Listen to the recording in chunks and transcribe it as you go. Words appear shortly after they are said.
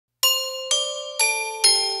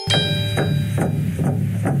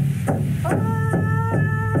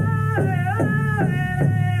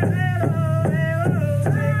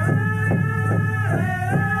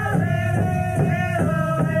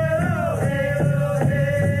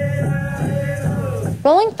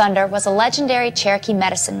Rolling Thunder was a legendary Cherokee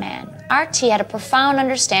medicine man. RT had a profound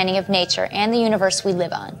understanding of nature and the universe we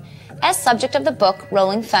live on. As subject of the book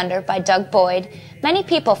Rolling Thunder by Doug Boyd, many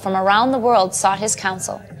people from around the world sought his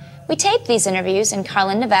counsel. We taped these interviews in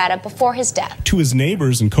Carlin, Nevada before his death. To his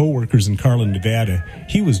neighbors and co-workers in Carlin, Nevada,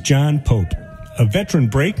 he was John Pope, a veteran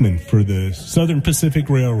brakeman for the Southern Pacific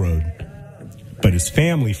Railroad. But his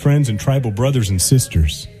family, friends, and tribal brothers and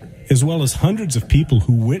sisters, as well as hundreds of people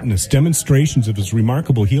who witnessed demonstrations of his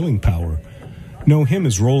remarkable healing power, know him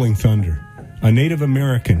as Rolling Thunder, a Native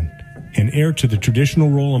American and heir to the traditional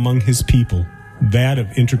role among his people, that of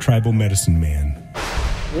intertribal medicine man.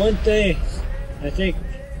 One thing I think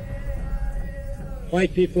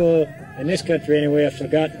white people in this country anyway have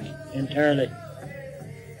forgotten entirely,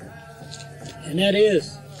 and that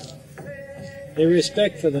is the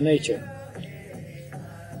respect for the nature.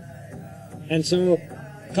 And so,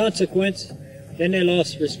 consequence, then they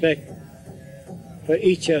lost respect for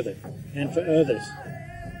each other and for others.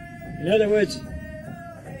 In other words,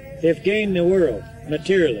 they've gained the world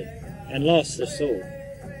materially and lost their soul.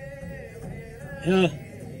 Now,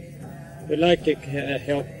 we'd like to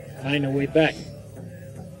help find a way back.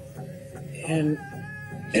 And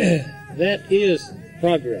that is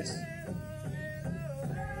progress.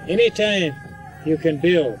 Anytime you can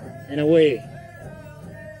build in a way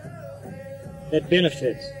that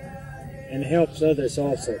benefits and helps others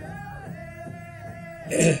also,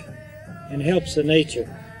 and helps the nature.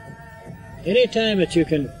 Anytime that you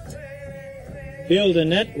can build in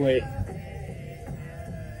that way,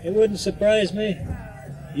 it wouldn't surprise me,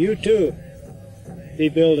 you too be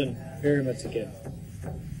building pyramids again.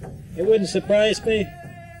 It wouldn't surprise me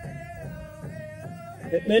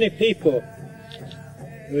that many people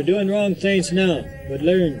who are doing wrong things now would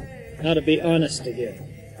learn how to be honest again.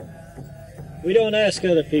 We don't ask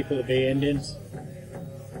other people to be Indians.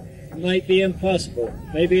 It might be impossible.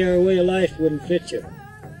 Maybe our way of life wouldn't fit you.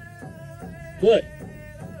 But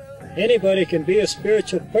anybody can be a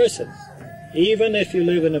spiritual person, even if you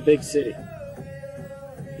live in a big city.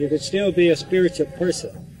 You could still be a spiritual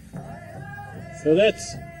person. So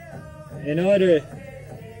that's, in order,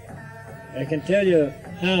 I can tell you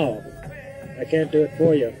how. I can't do it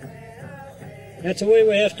for you. That's the way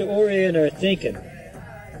we have to orient our thinking.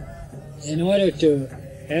 In order to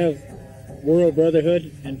have world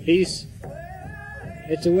brotherhood and peace,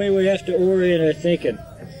 it's the way we have to orient our thinking.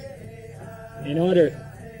 In order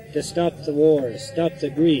to stop the wars, stop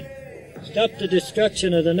the greed, stop the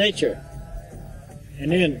destruction of the nature,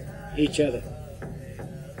 and then each other.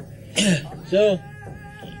 So,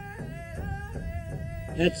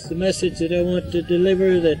 that's the message that I want to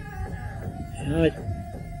deliver, that it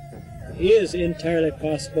is entirely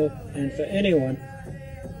possible, and for anyone,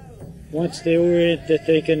 once they orient their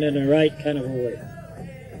thinking in the right kind of a way.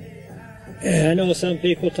 I know some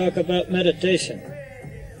people talk about meditation,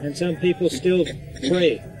 and some people still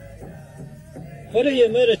pray. What do you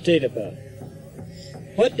meditate about?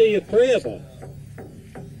 What do you pray about?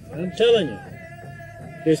 I'm telling you,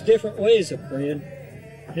 there's different ways of praying.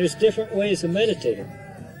 There's different ways of meditating.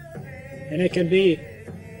 And it can be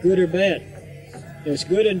good or bad. There's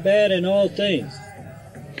good and bad in all things.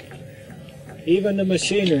 Even the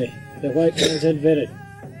machinery the white man's invented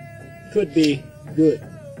could be good.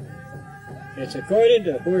 It's according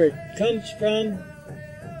to where it comes from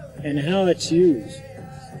and how it's used.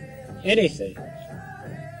 Anything.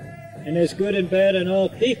 And there's good and bad in all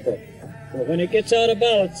people. But when it gets out of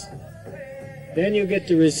balance, then you get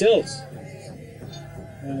the results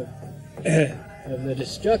of the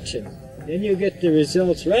destruction. Then you get the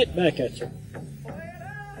results right back at you.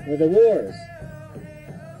 With the wars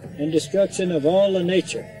and destruction of all the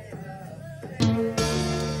nature.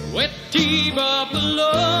 Wet tea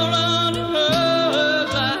buffalo running her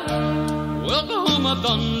back, Oklahoma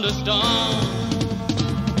thunderstorm.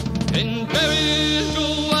 And berries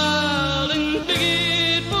go wild and dig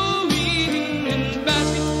it for me. And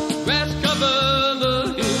basket grass cover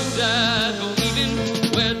the hillside for evening,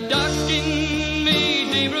 where dark skin made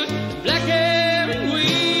neighbors, black hair and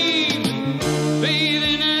weave, bathe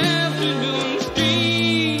in afternoon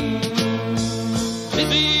stream.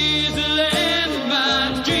 This is the land of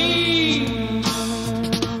my dreams.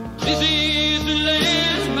 This is the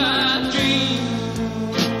land of my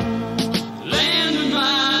dreams. Land of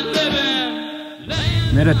my living.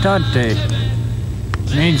 Meritante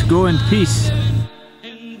means go in peace.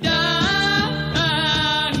 And dying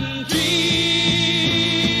dreams.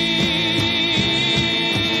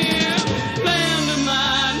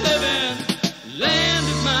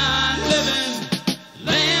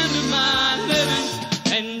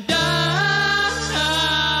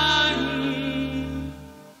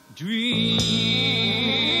 dream.